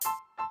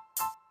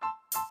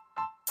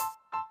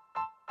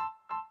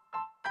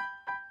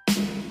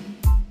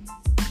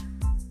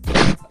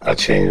I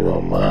changed my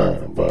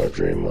mind about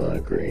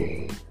Draymond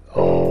Green.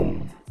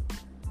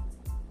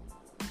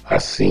 I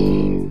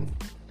seen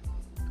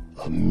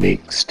a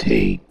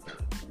mixtape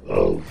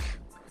of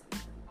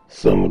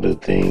some of the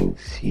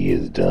things he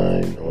has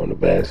done on the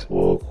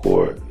basketball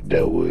court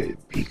that would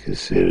be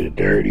considered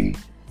dirty,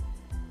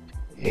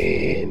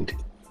 and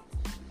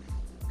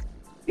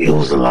it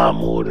was a lot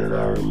more than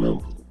I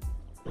remember.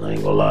 I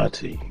ain't gonna lie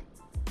to you.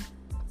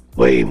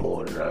 Way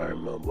more than I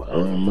remember. I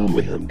don't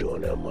remember him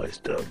doing that much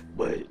stuff,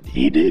 but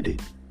he did it.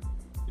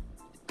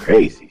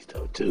 Crazy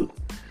stuff too.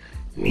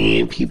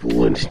 Kneeing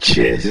people in the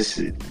chest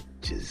and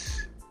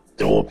just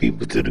throwing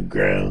people to the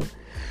ground.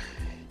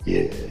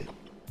 Yeah,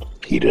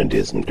 he done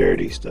did some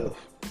dirty stuff.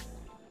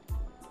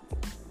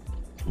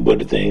 But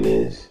the thing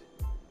is,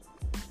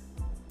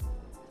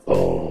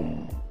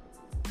 the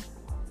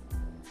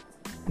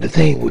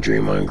thing with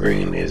Draymond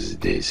Green is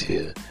this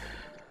here.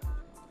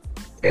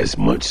 As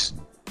much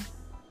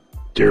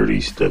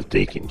dirty stuff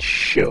they can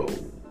show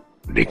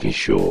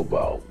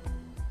about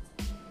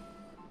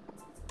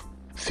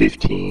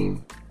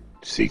 15,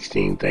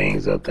 16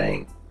 things, I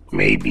think.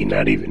 Maybe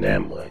not even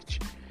that much.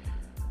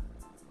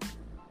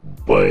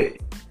 But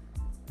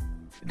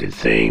the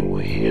thing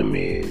with him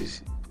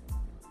is,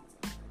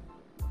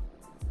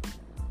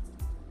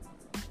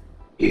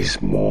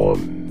 it's more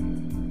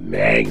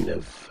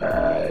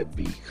magnified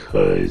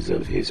because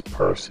of his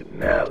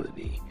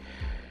personality.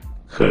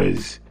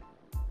 Because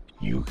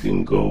you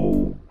can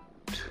go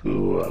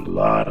to a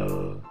lot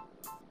of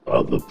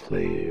other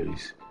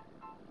players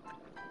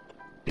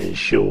and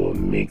show a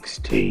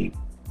mixtape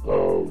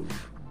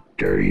of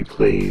dirty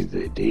plays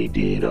that they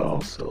did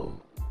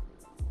also.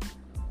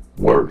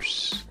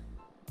 Worse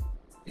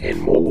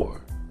and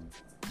more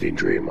than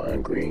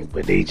Draymond Green,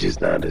 but they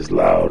just not as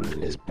loud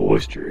and as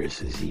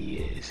boisterous as he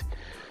is.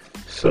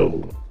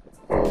 So,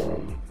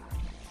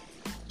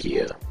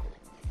 yeah.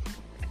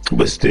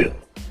 But still,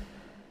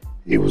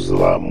 it was a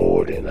lot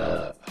more than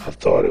I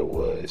thought it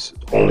was.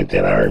 Only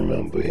thing I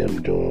remember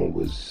him doing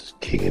was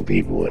kicking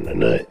people in the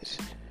nuts.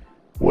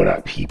 Well,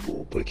 not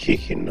people, but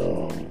kicking,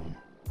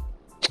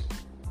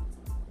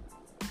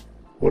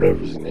 whatever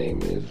his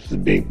name is. It's a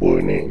big boy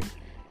name.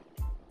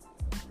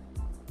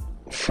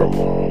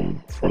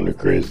 From the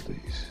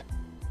Grizzlies.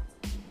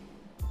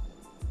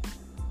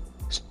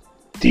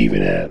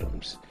 Steven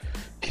Adams.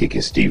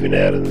 Kicking Steven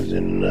Adams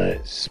in the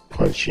nuts.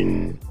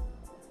 Punching,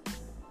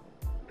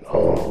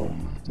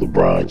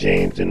 LeBron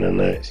James in the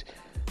nuts.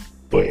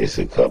 But it's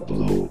a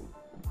couple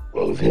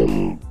of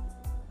him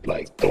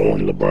like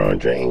throwing LeBron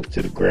James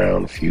to the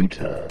ground a few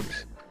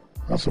times.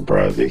 I'm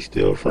surprised they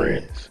still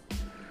friends.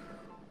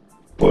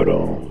 But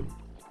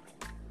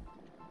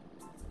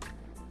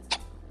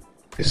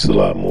it's a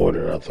lot more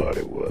than I thought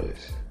it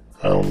was.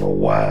 I don't know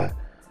why.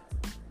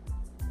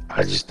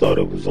 I just thought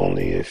it was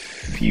only a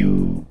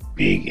few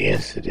big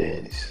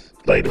incidents,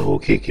 like the whole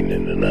kicking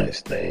in the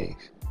nuts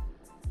things.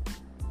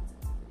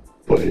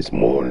 But it's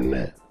more than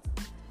that.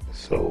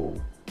 So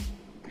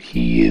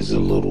he is a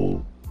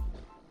little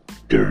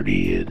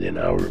dirtier than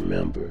I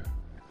remember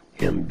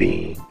him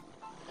being.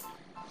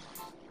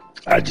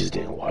 I just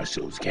didn't watch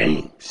those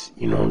games.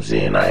 You know what I'm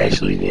saying? I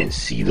actually didn't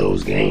see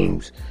those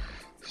games,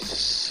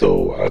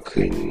 so I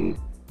couldn't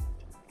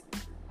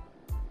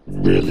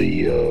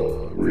really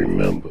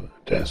remember.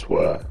 That's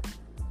why.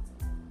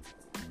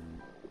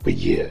 But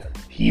yeah,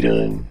 he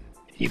done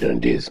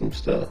did some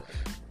stuff.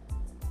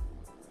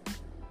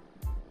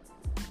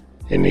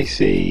 And they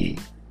say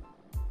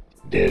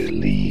that the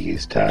league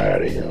is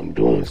tired of him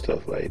doing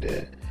stuff like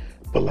that.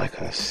 But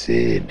like I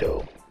said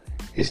though,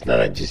 it's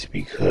not just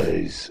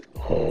because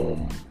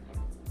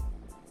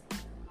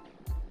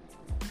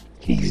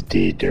he's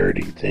did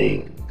dirty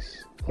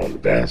things on the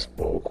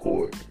basketball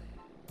court.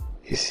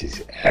 It's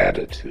his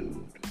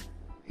attitude.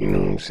 You know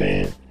what I'm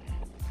saying?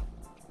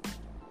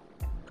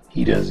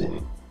 He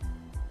doesn't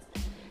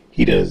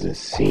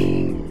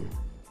seem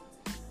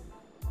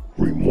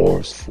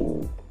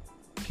remorseful.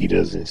 He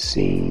doesn't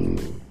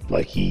seem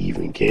like he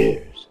even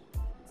cares.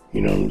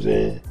 You know what I'm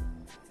saying?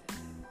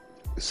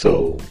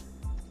 So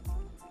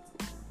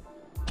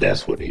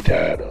that's what they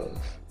tired of.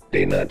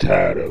 They're not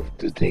tired of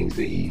the things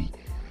that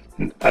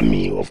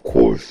of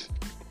course,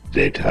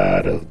 they're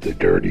tired of the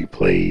dirty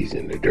plays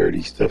and the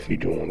dirty stuff he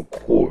do on the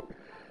court.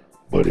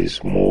 But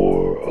it's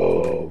more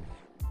of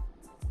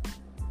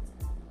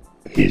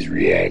his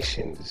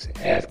reactions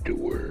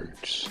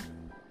afterwards.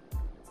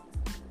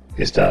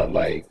 It's not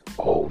like,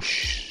 oh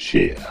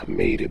shit, I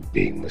made a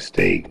big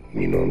mistake.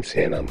 You know what I'm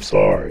saying? I'm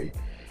sorry.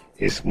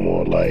 It's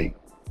more like,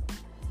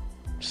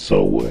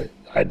 so what?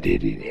 I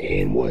did it,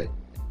 and what?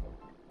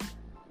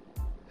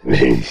 You know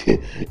what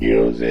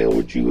I'm saying?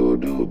 What you gonna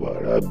do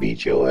about it? I'll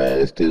beat your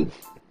ass too.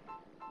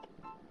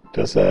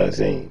 That's how it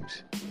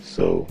seems.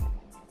 So,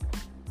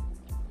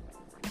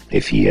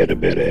 if he had a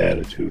better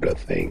attitude, I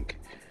think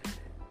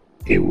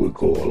it would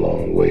go a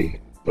long way,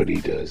 but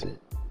he doesn't.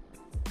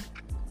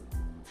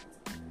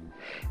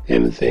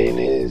 And the thing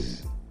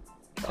is,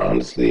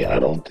 honestly, I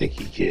don't think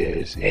he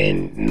cares.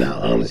 And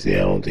not honestly, I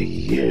don't think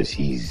he cares.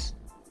 He's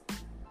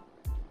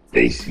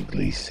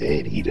basically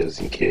said he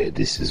doesn't care.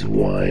 This is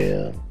who I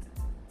am.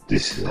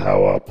 This is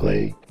how I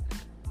play.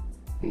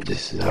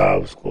 This is how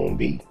it's going to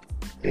be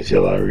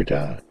until I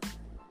retire.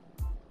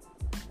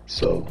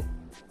 So,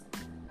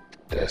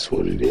 that's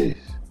what it is.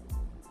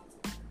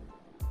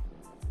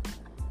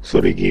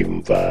 So they gave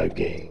him 5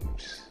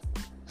 games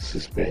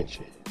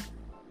suspension.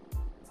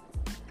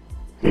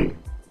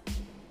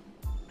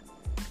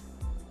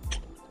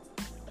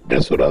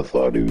 That's what I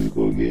thought he was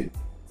going to get.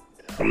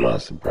 I'm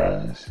not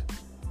surprised.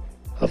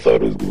 I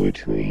thought it was going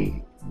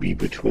to be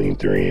between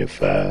 3 and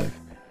 5.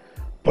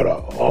 But I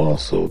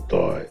also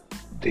thought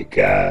the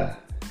guy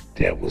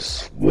that was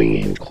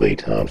swinging Klay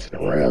Thompson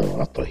around,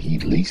 I thought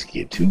he'd at least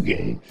get 2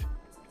 games.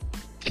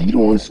 He the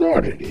one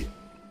started it.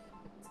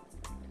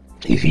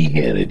 If he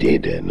hadn't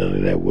did that, none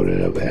of that would have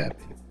ever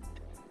happened.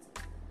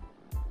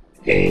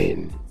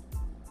 And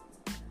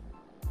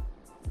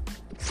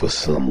for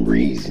some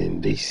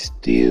reason, they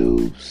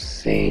still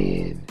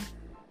saying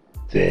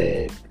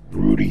that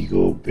Rudy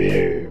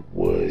Gobert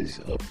was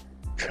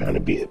trying to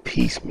be a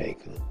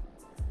peacemaker.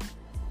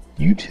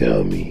 You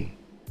tell me,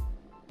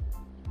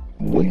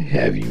 when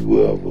have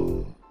you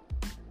ever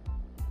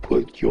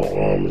put your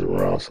arms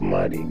around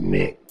somebody's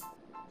neck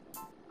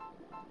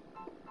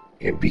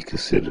and be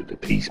considered a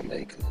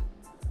peacemaker?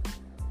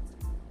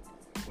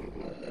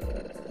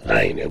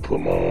 I ain't never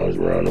put my arms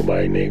around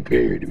nobody's neck,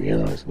 period, to be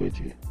honest with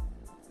you.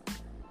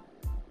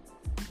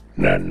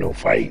 Not no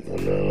fight or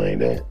nothing like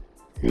that.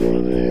 You know what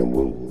I'm saying?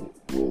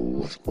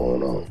 What's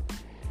going on?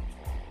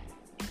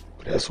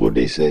 But that's what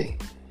they say.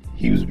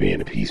 He was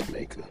being a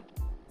peacemaker.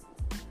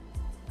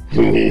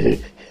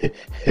 He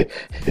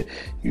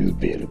was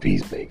being a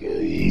peacemaker.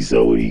 He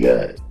saw what he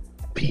got.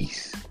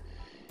 Peace.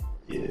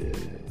 Yeah.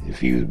 If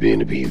he was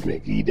being a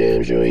peacemaker, he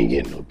damn sure ain't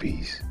getting no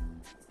peace.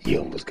 He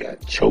almost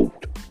got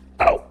choked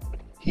out.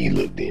 He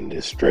looked in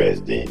distress,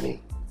 didn't he?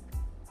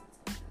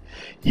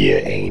 Yeah,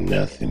 ain't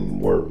nothing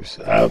worse.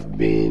 I've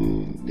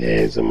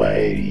had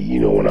somebody,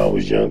 when I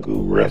was younger,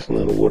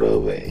 wrestling or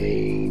whatever,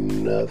 ain't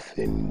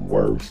nothing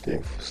worse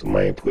than for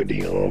somebody put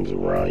their arms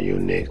around your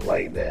neck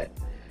like that.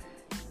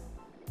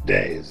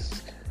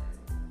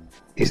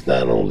 It's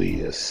not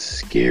only a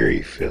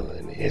scary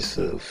feeling, it's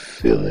a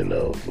feeling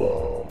of,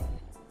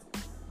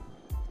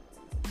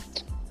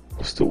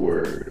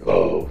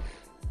 of,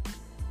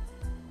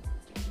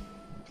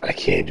 I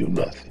can't do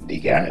nothing. They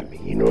got me,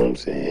 you know what I'm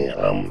saying?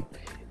 I'm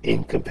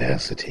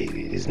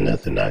incapacitated. There's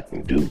nothing I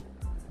can do.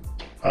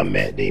 I'm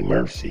at their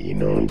mercy, you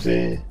know what I'm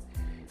saying?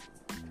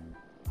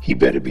 He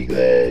better be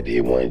glad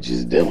it wasn't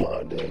just them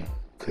out there,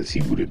 because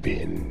he would have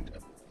been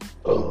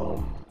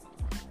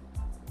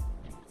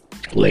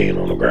laying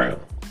on the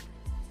ground,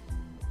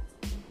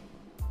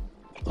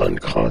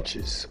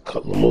 unconscious. A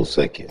couple of more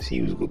seconds,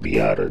 he was going to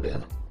be out of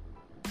there.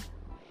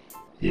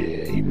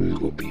 Yeah, he was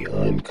going to be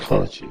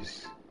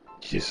unconscious.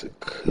 Just a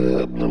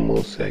couple of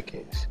more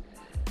seconds.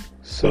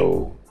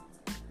 So,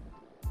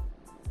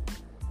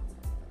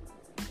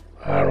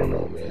 I don't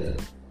know, man.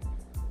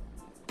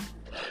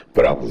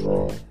 But I was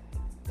wrong.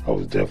 I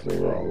was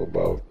definitely wrong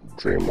about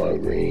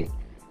Draymond Green.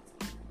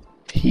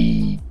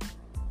 He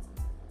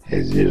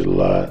has did a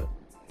lot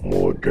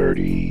more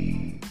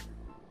dirty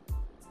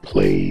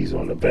plays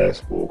on the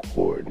basketball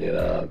court than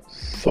I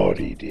thought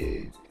he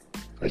did,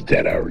 or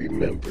that I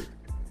remember.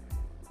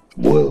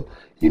 Well,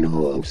 you know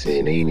what I'm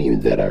saying? It ain't even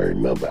that I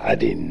remember. I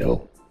didn't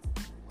know.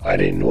 I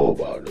didn't know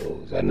about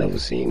those. I never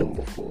seen them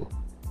before.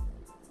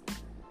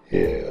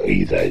 Yeah,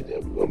 either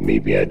or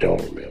maybe I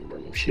don't remember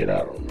them. Shit, I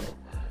don't know.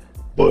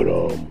 But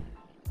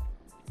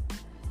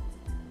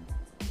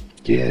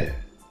yeah,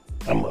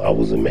 I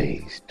was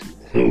amazed.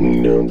 You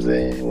know what I'm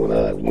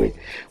saying?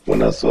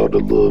 When I saw the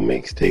little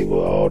mixtape of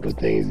all the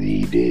things that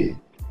he did,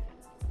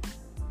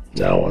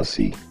 now I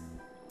see.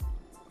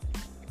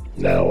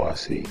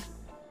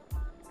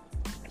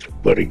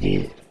 But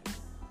again,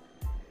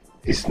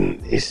 it's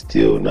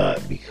still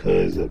not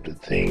because of the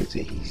things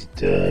that he's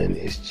done.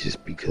 It's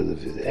just because of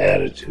his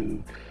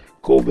attitude.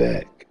 Go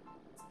back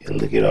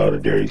and look at all the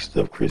dirty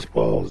stuff Chris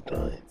Paul's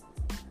done.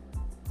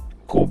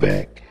 Go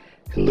back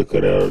and look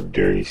at all the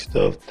dirty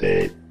stuff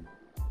that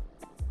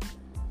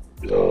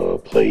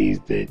plays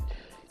that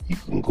you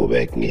can go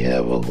back and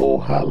have a whole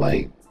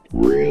highlight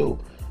reel.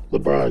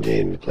 LeBron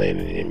James been playing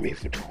in the NBA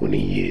for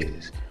 20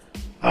 years.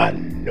 I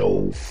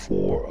know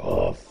for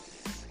a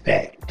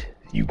fact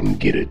you can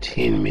get a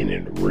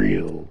 10-minute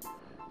reel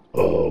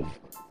of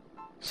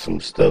some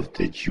stuff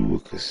that you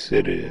would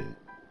consider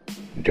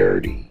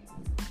dirty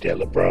that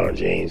LeBron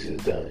James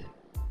has done.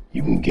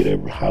 You can get a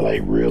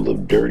highlight reel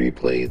of dirty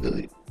plays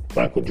that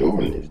Michael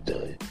Jordan has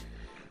done.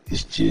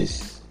 It's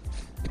just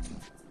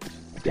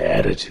the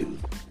attitude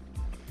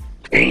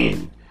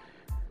and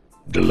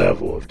the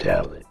level of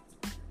talent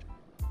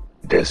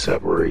that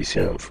separates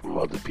him from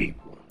other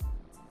people.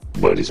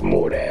 But it's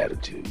more the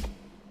attitude.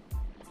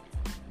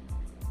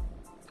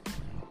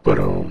 But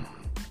I'm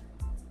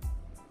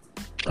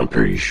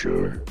pretty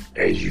sure,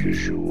 as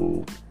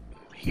usual,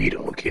 he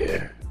don't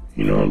care.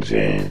 You know what I'm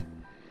saying?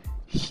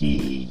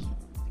 He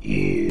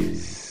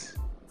is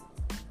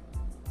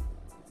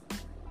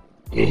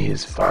in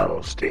his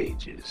final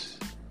stages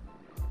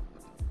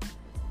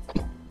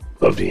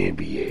of the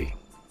NBA.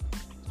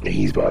 And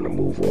he's about to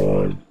move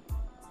on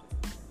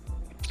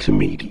to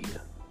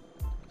media.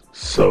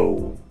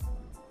 So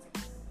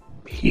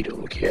he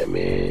don't care,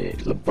 man.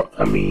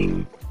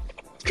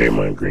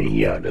 Draymond Green,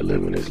 he out there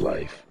living his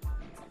life.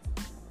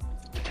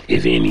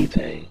 If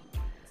anything,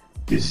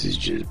 this is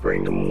just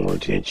bringing more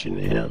attention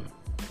to him.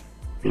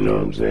 You know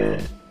what I'm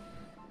saying?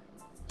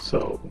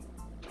 So,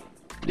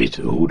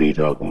 who they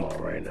talking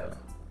about right now?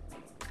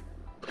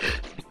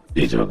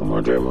 They talking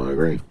about Draymond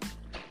Green.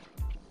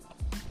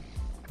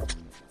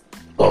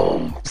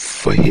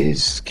 For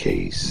his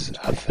case,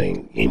 I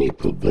think any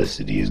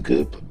publicity is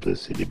good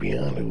publicity, to be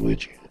honest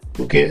with you.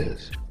 Who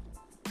cares?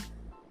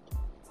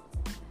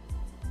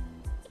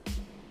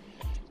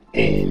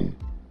 And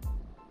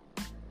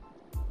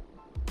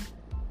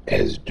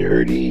as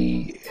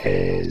dirty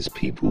as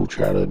people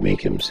try to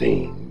make him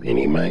seem, and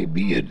he might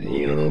be it,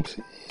 you know what I'm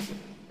saying?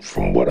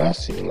 From what I've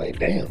seen, like,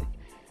 damn,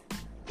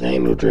 I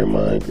ain't no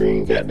Draymond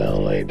Green got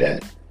down like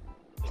that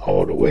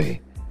all the way.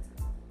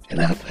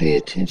 And I pay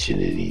attention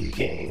to these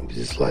games.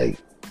 It's like,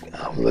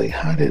 I'm like,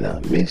 how did I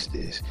miss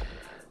this?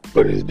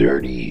 But as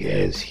dirty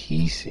as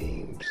he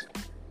seems,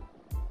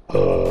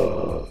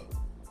 what's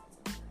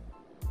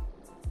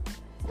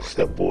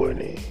that boy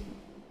name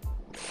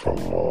from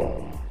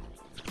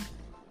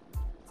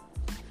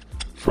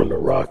the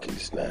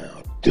Rockets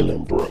now?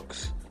 Dylan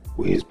Brooks,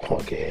 with his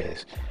punk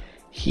ass.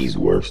 He's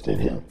worse than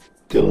him.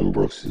 Dylan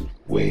Brooks is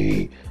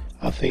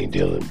I think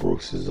Dylan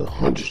Brooks is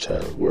 100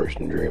 times worse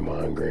than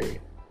Draymond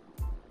Green.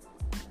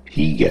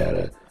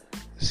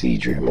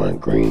 Draymond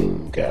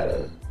Green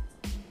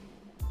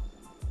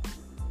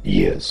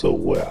so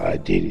what, I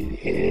did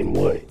it, and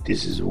what,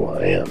 this is who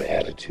I am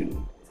attitude.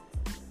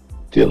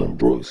 Dylan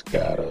Brooks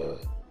got a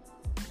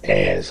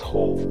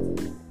asshole,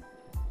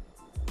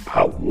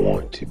 I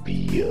want to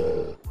be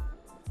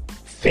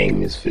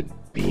famous for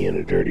being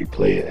a dirty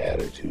player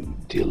attitude,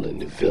 Dylan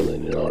the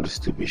villain and all the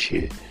stupid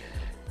shit.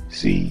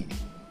 See,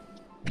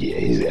 yeah,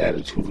 his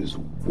attitude is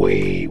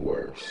way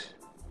worse.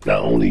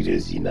 Not only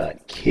does he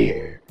not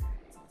care,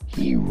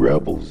 he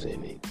rebels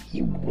in it.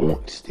 He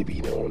wants to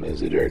be known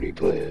as a dirty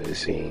player, it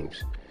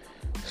seems.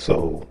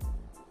 So,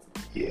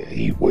 yeah,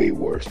 he's way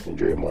worse than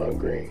Draymond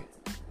Green.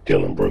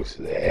 Dylan Brooks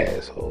is an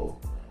asshole.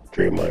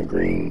 Draymond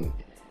Green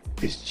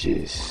is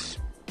just,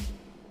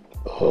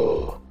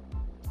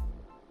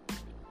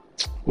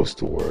 what's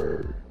the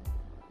word?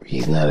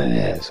 He's not an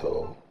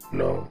asshole.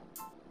 No,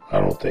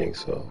 I don't think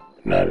so.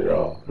 Not at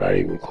all. Not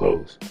even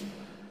close.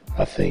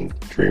 I think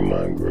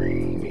Draymond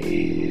Green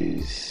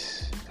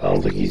I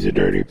don't think he's a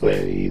dirty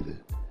player either.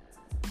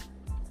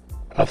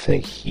 I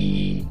think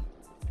he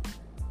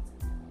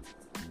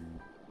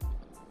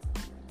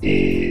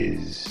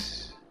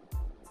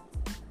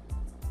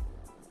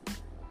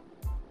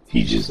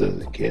just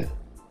doesn't care.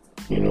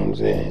 You know what I'm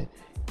saying?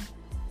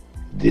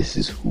 This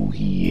is who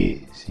he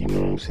is. You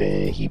know what I'm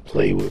saying? He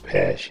play with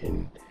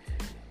passion.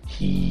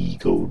 He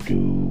go do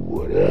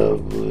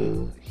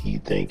whatever he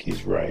think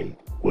is right.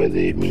 Whether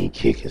it mean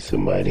kicking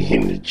somebody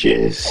in the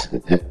chest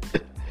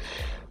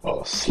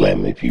or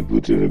slamming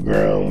people to the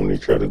ground when they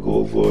try to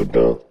go for a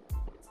dunk.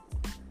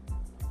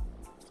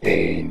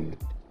 And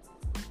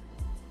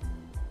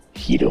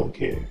he don't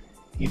care.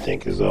 He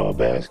think it's all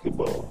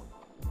basketball.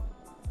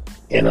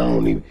 And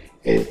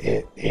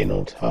and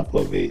on top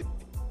of it,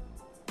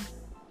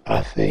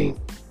 I think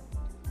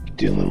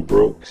Dylan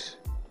Brooks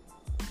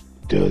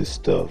does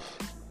stuff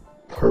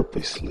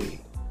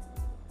purposely.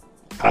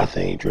 I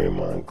think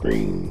Draymond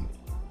Green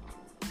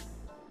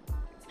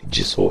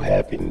just so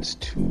happens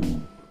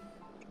to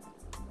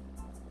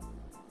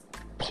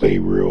play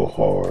real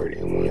hard,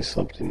 and when it's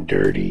something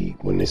dirty,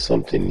 when it's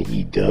something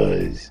he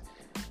does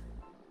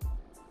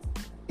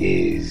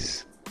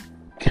is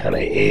kind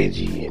of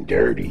edgy and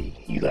dirty,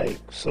 he like,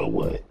 so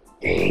what?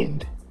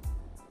 And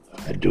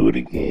I do it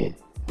again.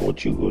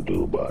 What you gonna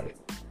do about it?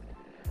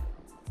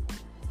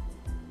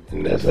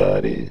 And that's how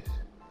it is.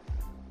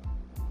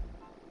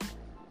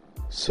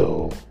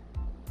 So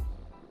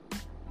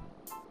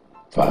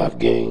 5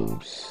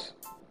 games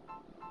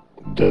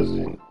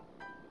doesn't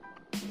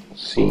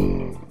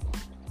seem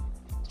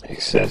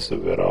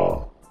excessive at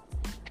all.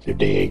 If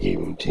they had gave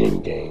him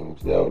 10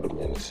 games, that would have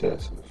been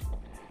excessive.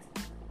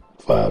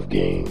 5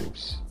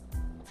 games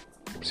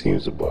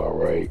seems about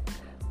right,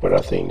 but I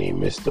think they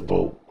missed the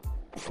boat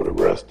for the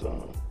rest of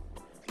them.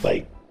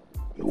 Like,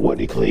 what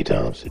did Klay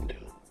Thompson do?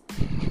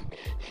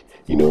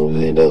 You know what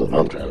I'm saying? That's what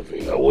I'm trying to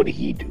figure out. What did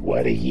he do?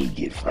 Why did he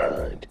get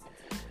fined?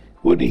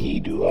 What did he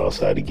do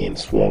outside of getting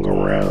swung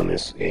around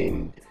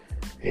and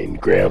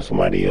grab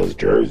somebody else's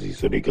jersey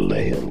so they could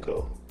let him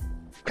go?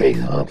 Klay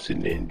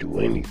Thompson didn't do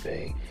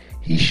anything.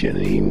 He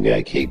shouldn't have even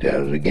got kicked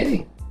out of the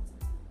game.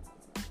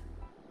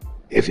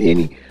 If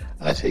any,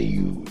 I tell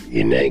you,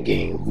 in that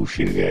game, who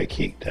should have got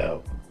kicked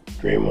out?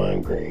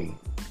 Draymond Green.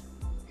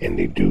 And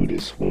the dude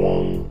that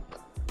swung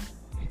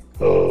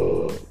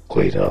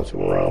Klay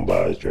Thompson around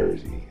by his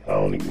jersey. I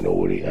don't even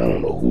know I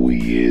don't know who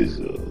he is,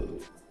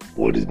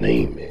 what his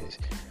name is.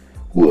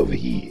 Whoever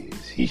he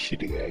is, he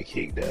should have got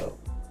kicked out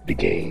the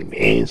game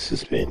and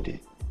suspended.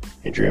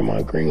 And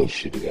Draymond Green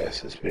should have got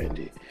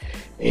suspended.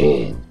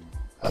 And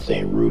I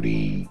think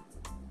Rudy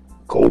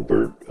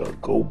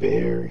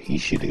Gobert, he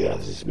should have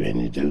got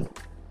suspended too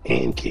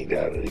and kicked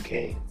out of the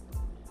game.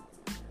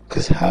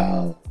 Because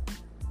how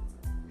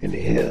in the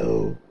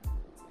hell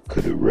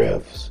could the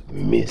refs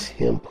miss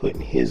him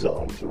putting his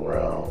arms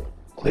around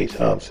Klay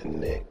Thompson's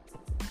neck?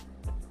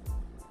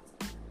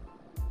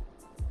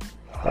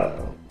 I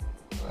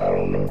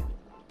don't know.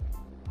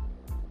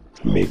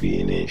 Maybe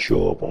it didn't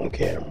show up on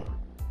camera.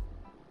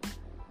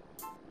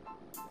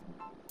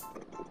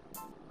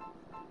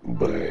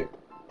 But,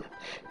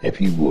 and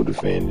people were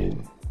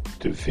defending,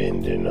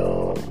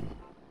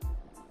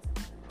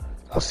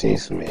 I've seen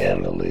some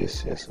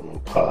analysts and some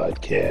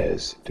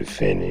podcasts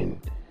defending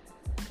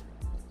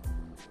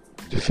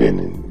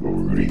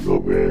Rudy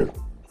Gobert,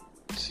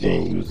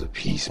 saying he was a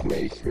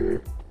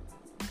peacemaker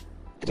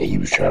and he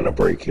was trying to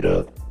break it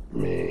up.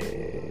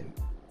 Man,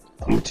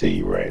 I'm gonna tell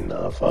you right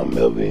now, if I'm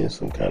ever in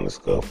some kind of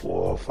scuffle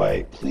or a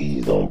fight,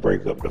 please don't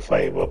break up the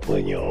fight by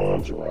putting your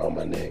arms around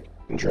my neck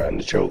and trying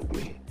to choke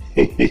me.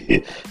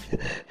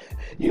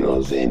 You know what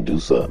I'm saying? Do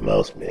something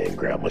else, man.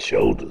 Grab my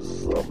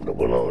shoulders or something.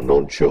 But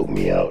don't choke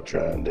me out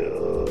trying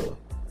to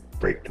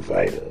break the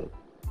fight up.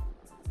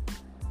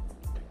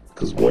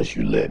 Because once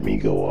you let me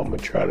go, I'm going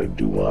to try to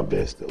do my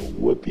best to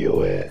whip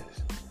your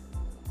ass.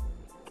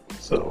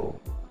 So,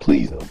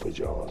 please don't put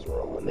your arms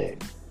around my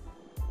neck.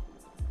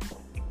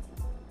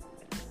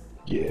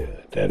 Yeah,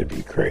 that'd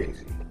be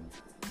crazy.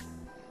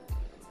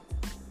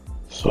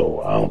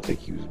 So, I don't think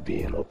he was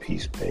being a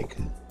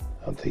peacemaker.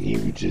 I think he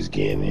was just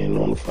getting in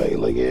on the fight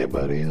like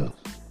everybody else.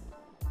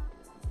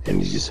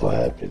 And it just so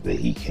happens that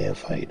he can't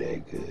fight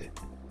that good.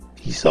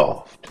 He's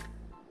soft.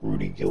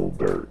 Rudy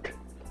Gobert.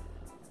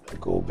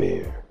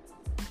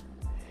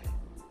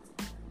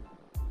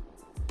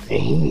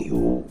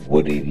 And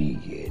what did he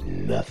get?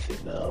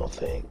 Nothing, I don't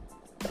think.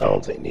 I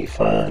don't think they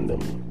fined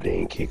him. They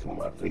didn't kick him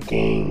out of the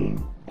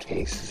game. They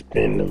didn't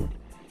suspend him.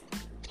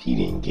 He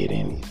didn't get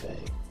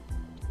anything.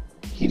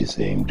 He the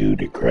same dude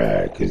that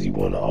cried because he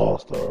won the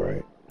All-Star,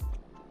 right?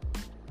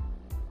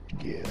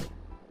 Yeah.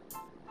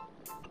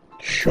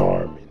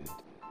 Charming.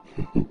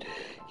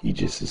 He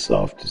just as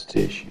soft as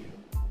tissue.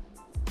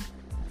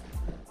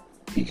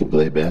 He can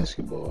play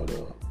basketball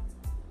though,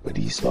 but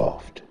he's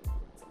soft.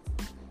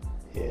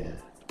 Yeah.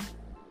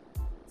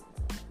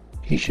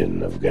 He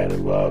shouldn't have got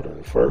involved in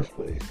the first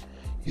place.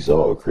 You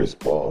saw what Chris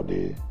Paul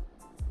did.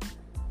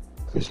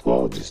 Chris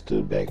Paul just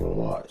stood back and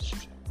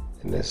watched.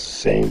 And that's the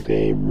same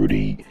thing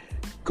Rudy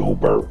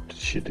Gobert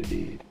should have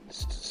did.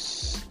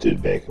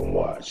 Stood back and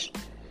watched.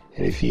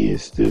 And if he had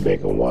stood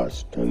back and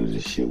watched, none of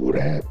this shit would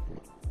have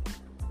happened.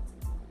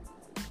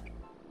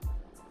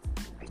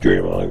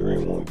 Draymond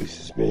Green won't be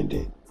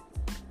suspended.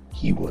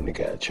 He wouldn't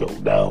have got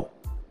choked out.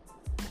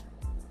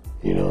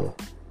 You know?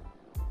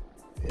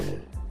 Yeah.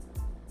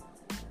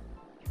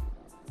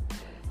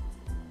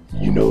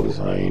 You notice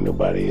how ain't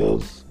nobody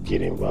else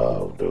get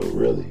involved though,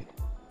 really?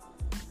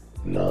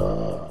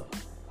 Nah.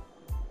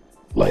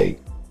 Like,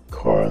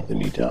 Karl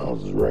Anthony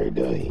Towns is right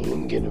there. He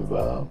didn't get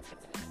involved.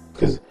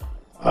 Because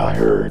I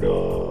heard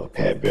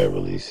Pat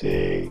Beverly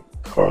say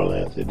Karl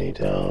Anthony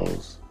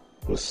Towns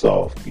was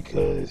soft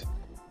because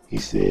he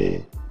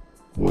said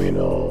when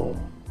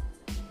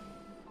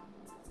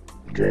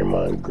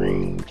Draymond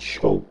Green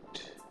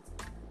choked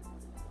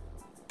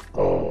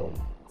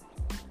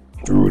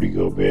Rudy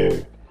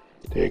Gobert,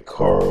 that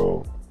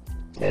Karl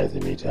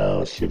Anthony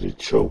Towns should have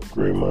choked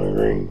Draymond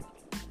Green.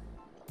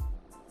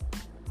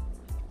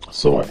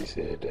 Somebody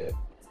said that.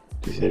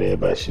 They said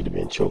everybody should have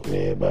been choking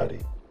everybody.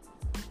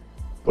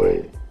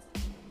 But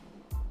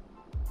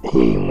he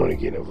didn't want to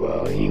get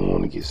involved. He didn't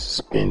want to get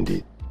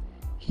suspended.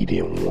 He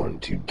didn't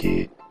want to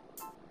get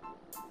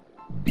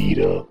beat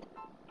up.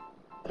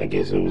 I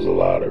guess it was a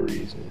lot of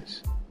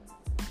reasons.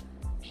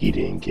 He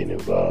didn't get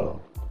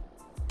involved.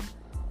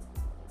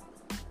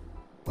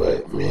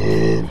 But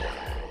man,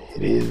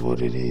 it is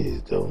what it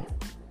is though.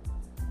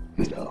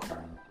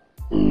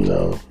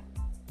 No.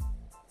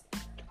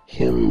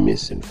 Him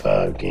missing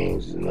 5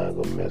 games is not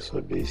gonna mess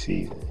up his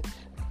season.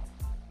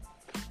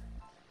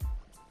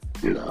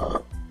 Nah.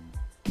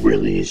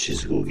 Really, it's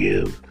just gonna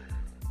give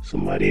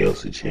somebody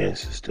else a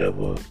chance to step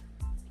up.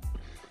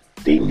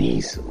 They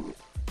need some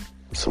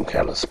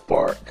kind of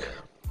spark.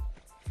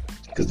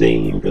 Because they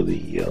ain't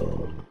really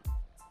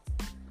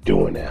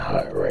doing that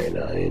hot right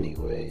now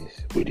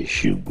anyways. With the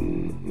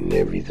shooting and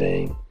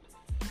everything.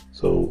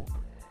 So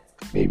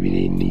maybe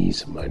they need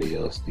somebody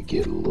else to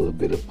get a little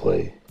bit of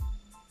play.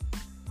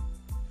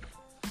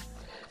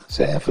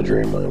 Sad for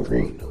Draymond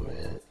Green though,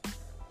 man.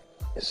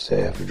 It's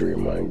sad for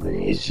Draymond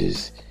Green. It's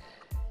just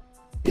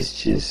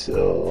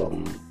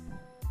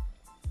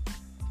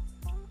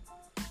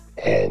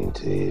adding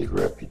to his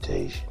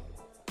reputation.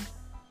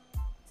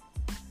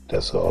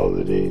 That's all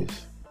it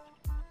is.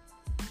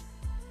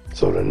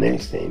 So the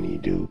next thing he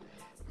do,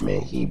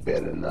 man, he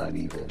better not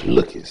even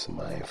look at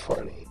somebody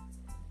funny,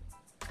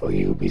 or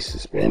he'll be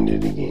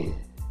suspended again.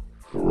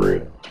 For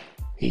real.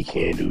 He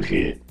can't do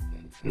shit.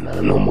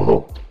 Not no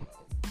more.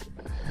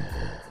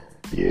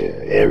 Yeah,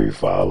 every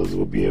foul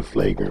will be a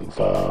flagrant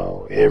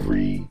foul.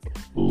 Every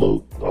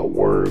look or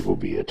word will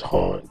be a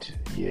taunt.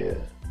 Yeah.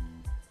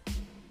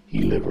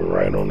 He living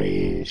right on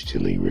the edge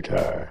till he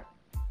retire.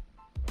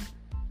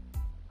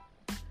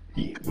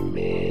 Yeah,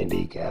 man,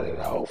 they got it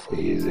out for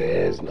his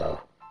ass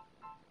now.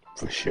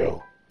 For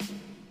sure.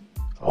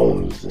 I want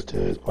to listen to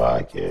his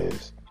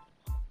podcast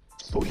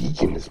so he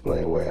can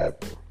explain what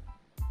happened.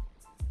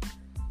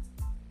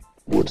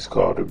 What's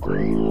called the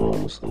green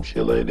room or some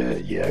shit like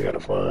that. Yeah, I gotta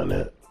find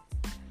that.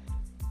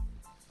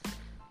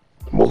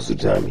 Most of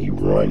the time he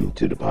run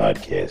to the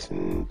podcast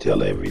and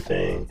tell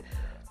everything.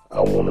 I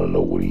want to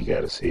know what he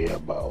got to say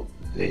about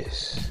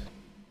this.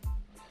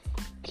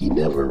 He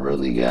never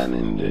really got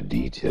into the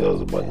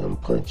details about him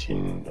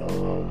punching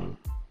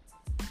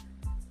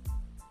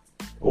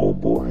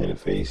old boy in the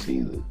face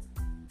either.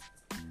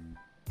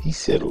 He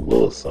said a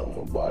little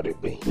something about it,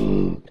 but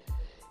he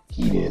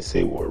didn't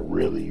say what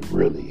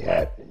really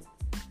happened.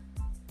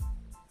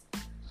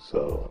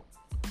 So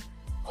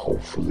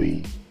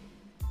hopefully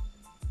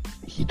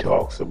he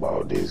talks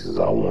about this, because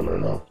I want to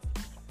know.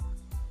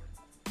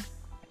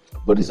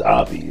 But it's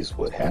obvious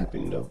what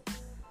happened, though.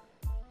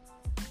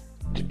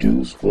 The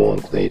dude swung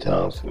Klay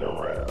Thompson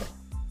around.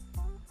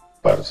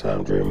 By the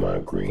time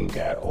Draymond Green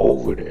got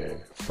over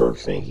there,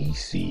 first thing he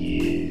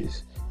sees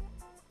is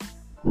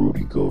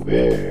Rudy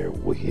Gobert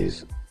with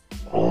his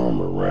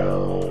arm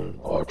around,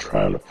 or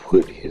trying to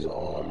put his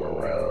arm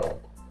around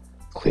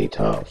Klay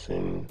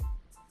Thompson's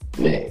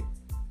neck.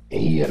 And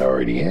he had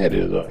already had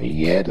his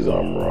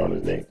arm around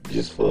his neck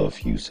just for a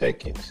few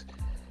seconds,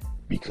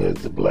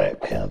 because the Black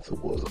Panther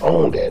was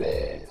on that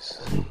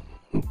ass.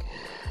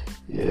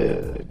 Yeah,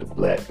 the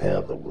Black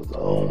Panther was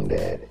on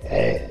that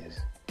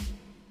ass.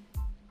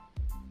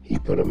 He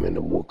put him in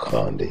the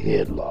Wakanda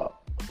headlock.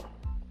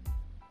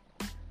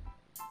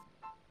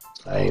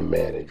 I ain't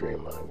mad at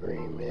Draymond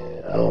Green,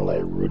 man. I don't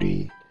like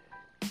Rudy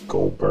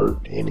Gobert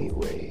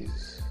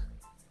anyways.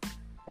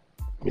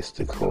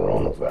 Mr.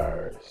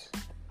 Coronavirus.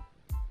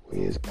 With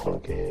his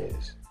punk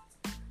ass.